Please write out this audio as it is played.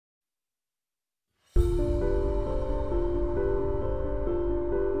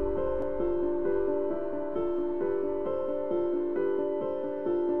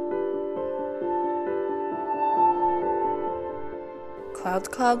Clouds,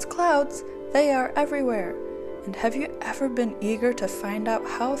 clouds, clouds! They are everywhere! And have you ever been eager to find out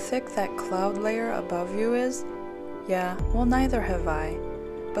how thick that cloud layer above you is? Yeah, well, neither have I.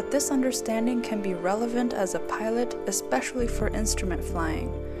 But this understanding can be relevant as a pilot, especially for instrument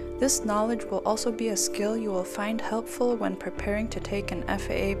flying. This knowledge will also be a skill you will find helpful when preparing to take an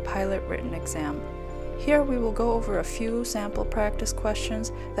FAA pilot written exam. Here we will go over a few sample practice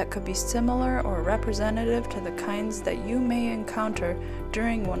questions that could be similar or representative to the kinds that you may encounter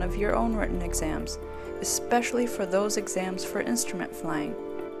during one of your own written exams, especially for those exams for instrument flying.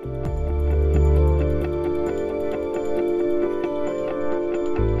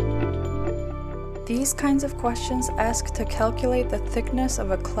 These kinds of questions ask to calculate the thickness of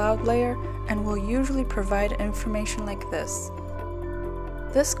a cloud layer and will usually provide information like this.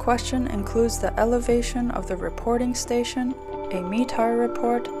 This question includes the elevation of the reporting station, a METAR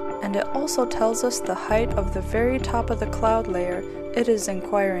report, and it also tells us the height of the very top of the cloud layer it is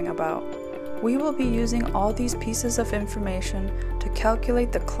inquiring about. We will be using all these pieces of information to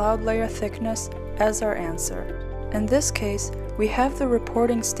calculate the cloud layer thickness as our answer. In this case, we have the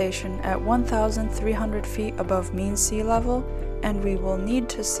reporting station at 1,300 feet above mean sea level, and we will need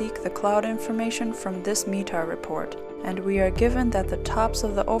to seek the cloud information from this METAR report, and we are given that the tops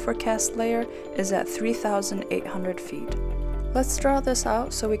of the overcast layer is at 3,800 feet. Let's draw this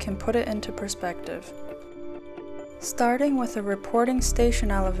out so we can put it into perspective. Starting with the reporting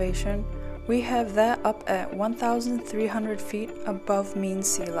station elevation, we have that up at 1,300 feet above mean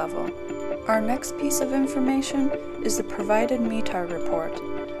sea level. Our next piece of information is the provided METAR report.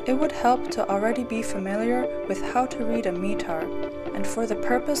 It would help to already be familiar with how to read a METAR, and for the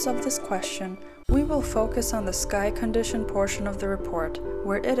purpose of this question, we will focus on the sky condition portion of the report,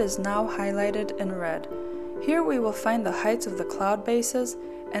 where it is now highlighted in red. Here we will find the heights of the cloud bases,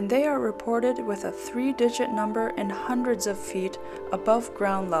 and they are reported with a 3-digit number in hundreds of feet above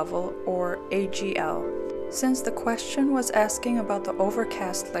ground level, or AGL. Since the question was asking about the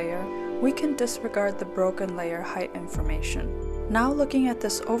overcast layer, we can disregard the broken layer height information. Now looking at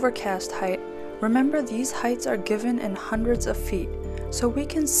this overcast height, remember these heights are given in hundreds of feet, so we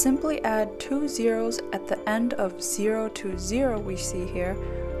can simply add 2 zeros at the end of 0 to 0 we see here,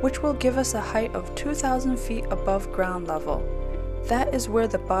 which will give us a height of 2,000 feet above ground level. That is where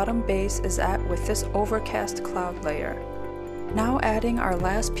the bottom base is at with this overcast cloud layer. Now adding our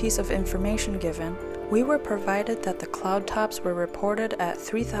last piece of information given, we were provided that the cloud tops were reported at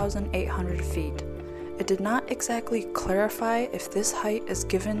 3,800 feet. It did not exactly clarify if this height is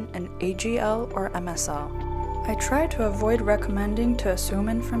given in AGL or MSL. I try to avoid recommending to assume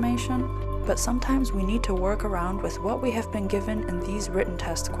information, but sometimes we need to work around with what we have been given in these written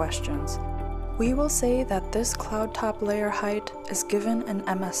test questions. We will say that this cloud top layer height is given in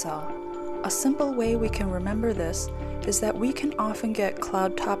MSL. A simple way we can remember this is that we can often get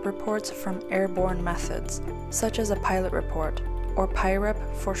cloud top reports from airborne methods, such as a pilot report, or PIREP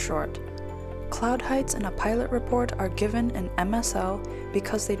for short. Cloud heights in a pilot report are given in MSL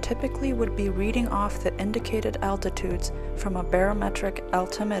because they typically would be reading off the indicated altitudes from a barometric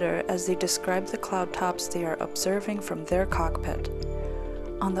altimeter as they describe the cloud tops they are observing from their cockpit.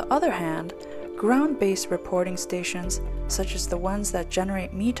 On the other hand, ground-based reporting stations, such as the ones that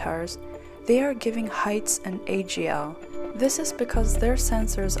generate METARs, they are giving heights in AGL. This is because their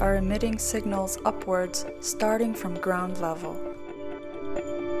sensors are emitting signals upwards starting from ground level.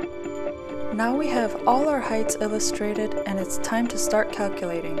 Now we have all our heights illustrated and it's time to start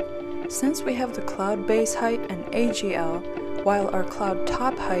calculating. Since we have the cloud base height in AGL, while our cloud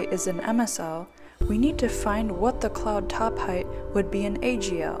top height is in MSL, we need to find what the cloud top height would be in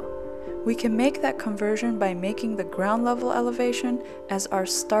AGL. We can make that conversion by making the ground level elevation as our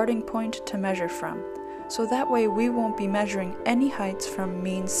starting point to measure from, so that way we won't be measuring any heights from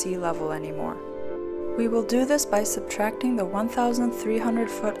mean sea level anymore. We will do this by subtracting the 1,300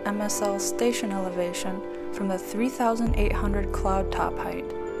 foot MSL station elevation from the 3,800 cloud top height.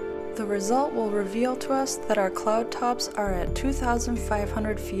 The result will reveal to us that our cloud tops are at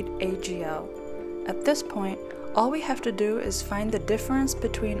 2,500 feet AGL. At this point, all we have to do is find the difference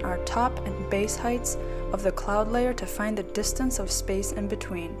between our top and base heights of the cloud layer to find the distance of space in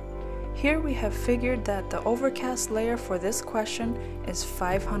between. Here we have figured that the overcast layer for this question is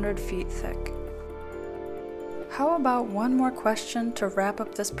 500 feet thick. How about one more question to wrap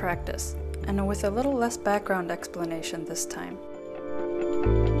up this practice, and with a little less background explanation this time.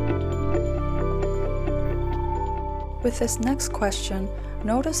 With this next question,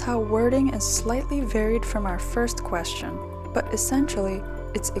 notice how wording is slightly varied from our first question, but essentially,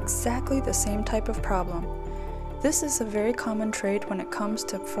 it's exactly the same type of problem. This is a very common trait when it comes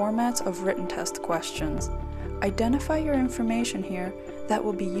to formats of written test questions. Identify your information here, that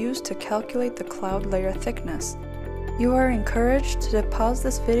will be used to calculate the cloud layer thickness. You are encouraged to pause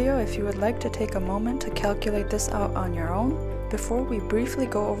this video if you would like to take a moment to calculate this out on your own before we briefly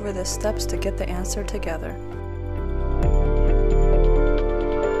go over the steps to get the answer together.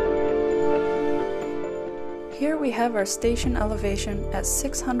 Here we have our station elevation at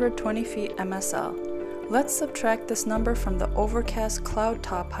 620 feet MSL. Let's subtract this number from the overcast cloud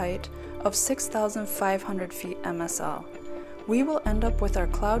top height of 6,500 feet MSL. We will end up with our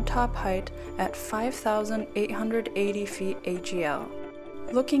cloud top height at 5,880 feet AGL.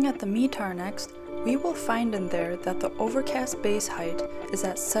 Looking at the METAR next, we will find in there that the overcast base height is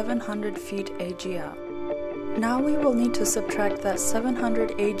at 700 feet AGL. Now we will need to subtract that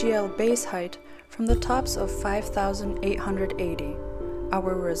 700 AGL base height from the tops of 5,880.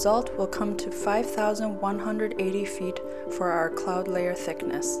 Our result will come to 5,180 feet for our cloud layer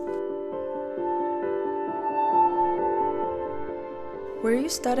thickness. Were you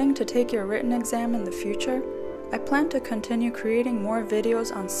studying to take your written exam in the future? I plan to continue creating more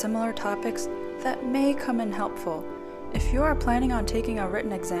videos on similar topics that may come in helpful. If you are planning on taking a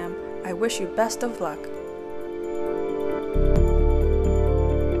written exam, I wish you best of luck.